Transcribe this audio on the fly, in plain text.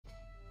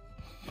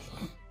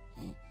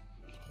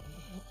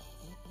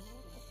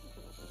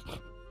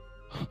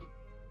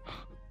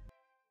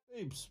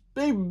babes.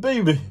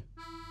 Baby.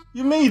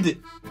 You made it.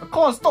 I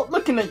can't stop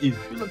looking at you.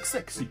 You look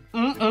sexy.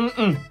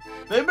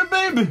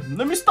 Baby.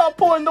 Let me start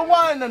pouring the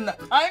wine and that.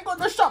 I ain't got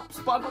the shops,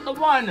 but I got the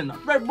wine and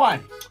that. Red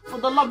wine. For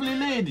the lovely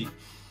lady.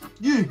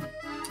 You.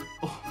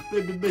 Oh,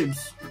 baby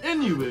babes.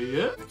 Anyway,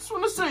 yeah. Just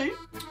want to say,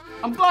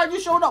 I'm glad you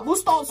showed up. We'll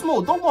start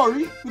small. Don't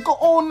worry. We got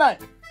all night.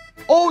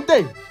 All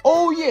day.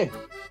 All year.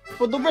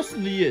 For the rest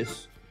of the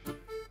years.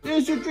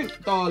 Here's your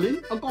drink,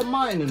 darling. I got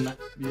mine and that.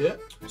 Yeah.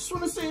 Just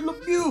want to say it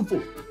look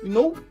beautiful. You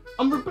know.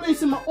 I'm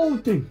replacing my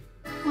old thing.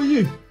 For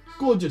you,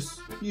 gorgeous,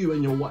 you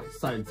and your white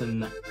sides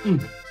and that.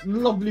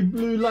 Lovely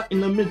blue light in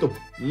the middle.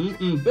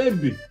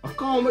 Baby, I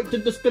can't wait to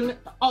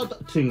disconnect the other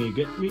thing, you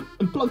get me?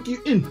 And plug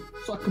you in,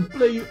 so I can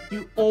play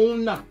you all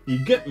night,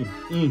 you get me?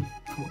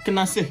 What can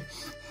I say?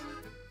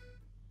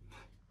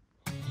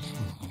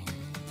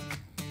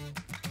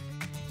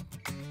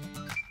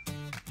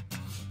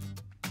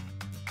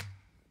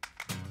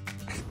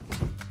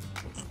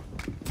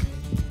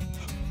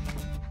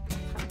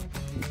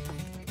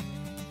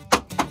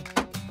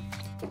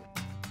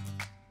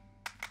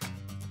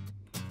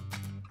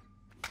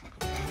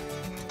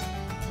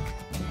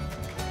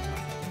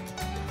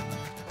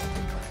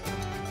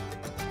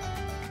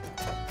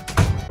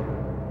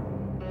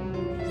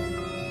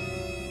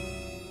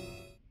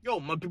 Yo,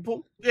 my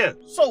people, yeah,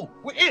 so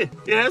we're here,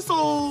 yeah,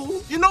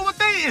 so you know what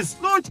day it is?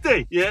 Launch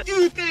day, yeah,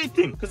 UK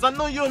thing, because I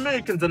know you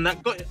Americans and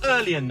that got it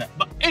early and that,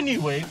 but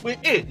anyway, we're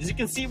here, as you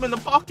can see, we're in the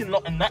parking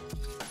lot and that,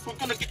 we're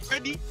gonna get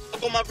ready, I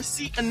got my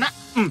receipt and that,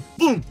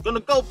 boom,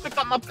 gonna go pick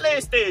up my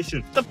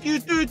PlayStation, the few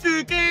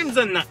 2 games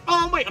and that.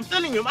 Oh wait, I'm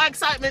telling you, my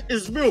excitement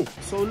is real.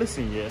 So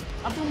listen, yeah,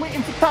 I've been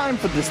waiting for time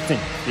for this thing,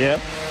 yeah,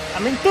 I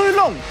mean too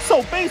long,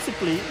 so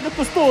basically,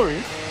 little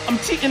story, I'm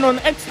cheating on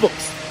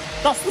Xbox.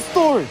 That's the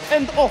story.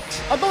 End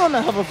off. I don't want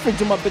to have a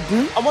fridge in my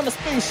bedroom. I want a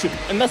spaceship,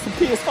 and that's the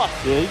PS5.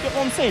 Yeah, you get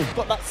what I'm saying?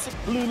 Got that sick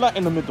blue light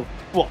in the middle.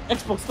 What?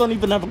 Xbox don't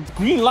even have a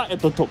green light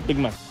at the top, big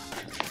man.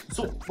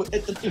 So, we're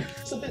at the thing.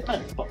 It's a bit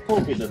nice, but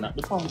COVID and that.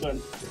 We can't go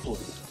and store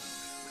it.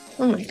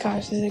 Oh my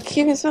gosh, is it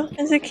cute as well?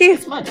 Is it cute?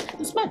 It's mad.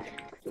 It's mad.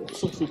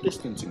 Social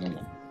distancing and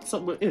that. So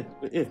we're here.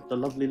 The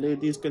lovely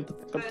lady is going to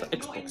pick up the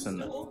Xbox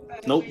and that.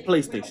 No,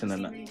 PlayStation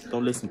and that.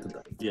 Don't listen to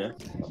that. Yeah.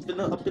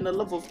 I've been a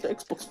lover of the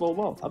Xbox for a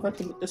while. I've had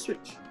to make the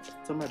switch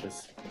to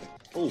Matters.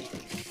 Oh.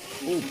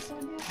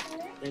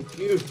 Thank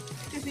you.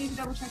 Just need to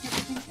double check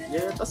everything.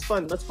 Yeah, that's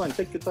fine.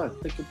 Take your time.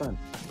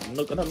 I'm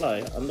not gonna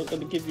lie. I'm not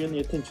gonna give you any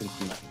attention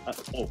from that at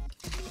all.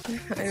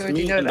 I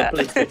already know that.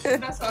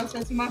 That's what I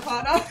said to my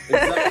partner.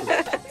 Exactly.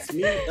 It's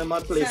me and my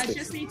PlayStation. So I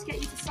just need to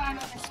get you to sign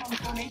up this one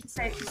for me to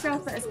say it's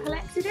yourself that has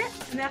collected it,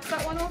 and that's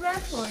that one all there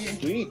for you.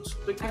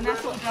 Sweet. And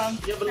that's all done.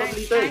 You have a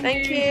lovely day.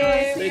 Thank you.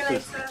 Enjoy. See you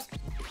later.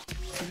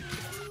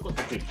 What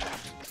the thing?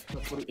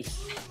 That's what it is.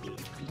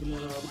 We're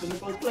gonna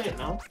go play it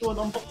now, do an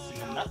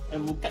unboxing and that,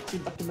 and we'll catch you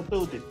back in the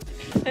building.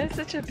 It's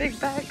such a big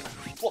bag.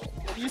 What?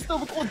 Are you still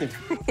recording?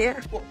 Yeah.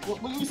 What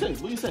are you saying?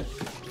 What are you saying?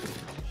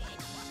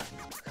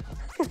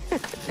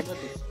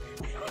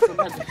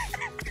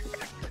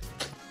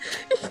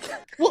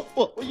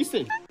 What are you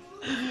saying?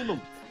 Leave me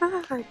alone.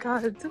 Oh my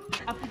god.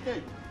 Happy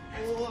day.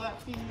 Oh,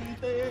 happy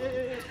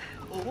day.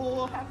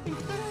 Oh, happy day.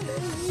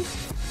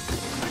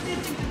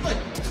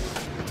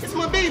 It's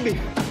my baby,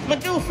 my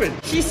girlfriend.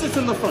 She sits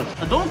in the front.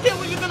 I don't care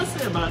what you're gonna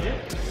say about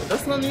it.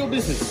 That's none of your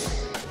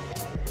business.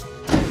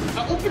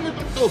 I'll open the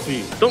door for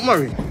you. Don't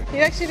worry. You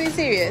actually being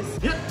serious?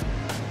 Yeah.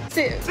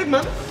 Serious? Big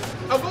man,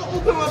 I've got to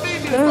open my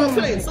baby and start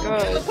playing. So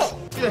get in the pot.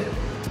 Yeah.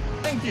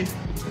 Thank you.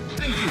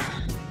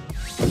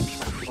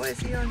 What is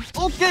he on?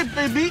 Okay,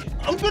 baby.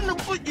 I'm gonna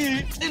put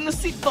you in the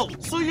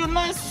seatbelt so you're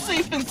nice,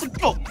 safe, and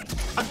secure.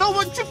 I don't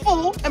want you to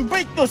fall and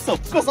break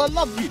yourself because I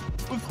love you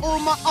with all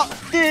my heart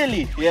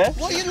dearly. Yeah.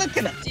 What are you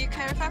looking at? Do you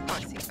care if I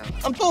put a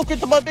seatbelt? I'm talking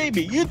to my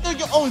baby. You do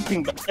your own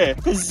thing back there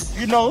because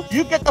you know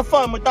you get the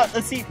fun without the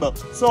seatbelt.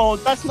 So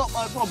that's not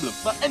my problem.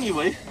 But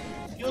anyway,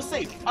 you're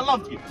safe. I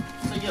love you.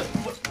 So yeah,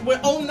 we're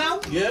home now.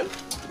 Yeah.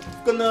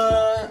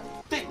 Gonna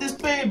take this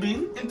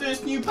baby into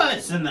its new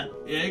palace and that.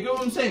 Yeah, you get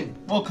what I'm saying?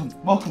 Welcome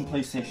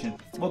PlayStation.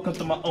 Welcome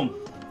to my home.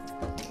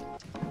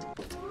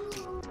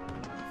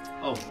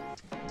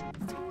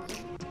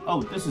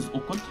 Oh, this is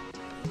awkward.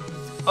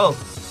 Oh,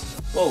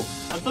 whoa.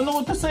 I don't know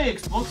what to say,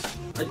 Xbox.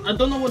 I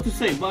don't know what to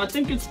say, but I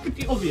think it's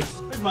pretty obvious.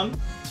 Big man,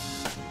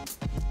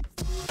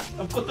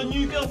 I've got a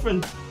new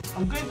girlfriend.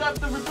 I'm going to have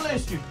to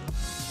replace you.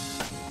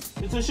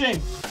 It's a shame.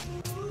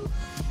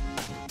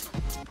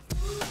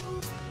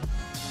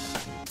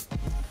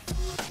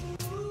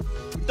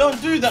 Don't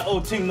do that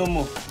old thing no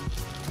more.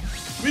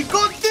 We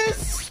got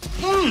this.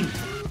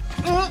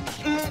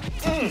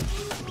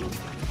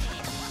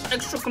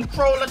 Extra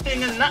controller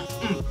thing and that.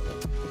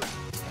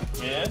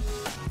 Yeah.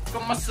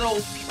 Got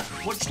myself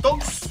Watch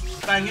Dogs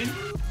banging.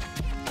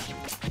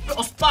 Bit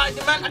of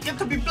Spider-Man. I get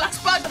to be Black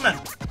Spider-Man.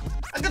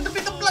 I get to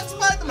be the Black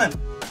Spider-Man.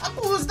 How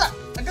cool is that?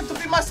 I get to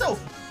be myself.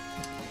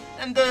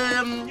 And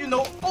you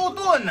know, all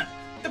doing that.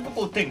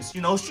 Typical things,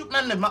 you know, shoot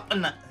man them up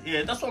and that.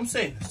 Yeah, that's what I'm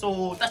saying.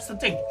 So that's the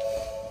thing.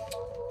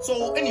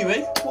 So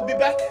anyway, we'll be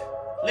back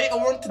later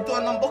on to do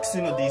an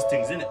unboxing of these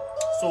things, innit?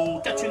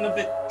 So catch you in a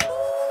bit.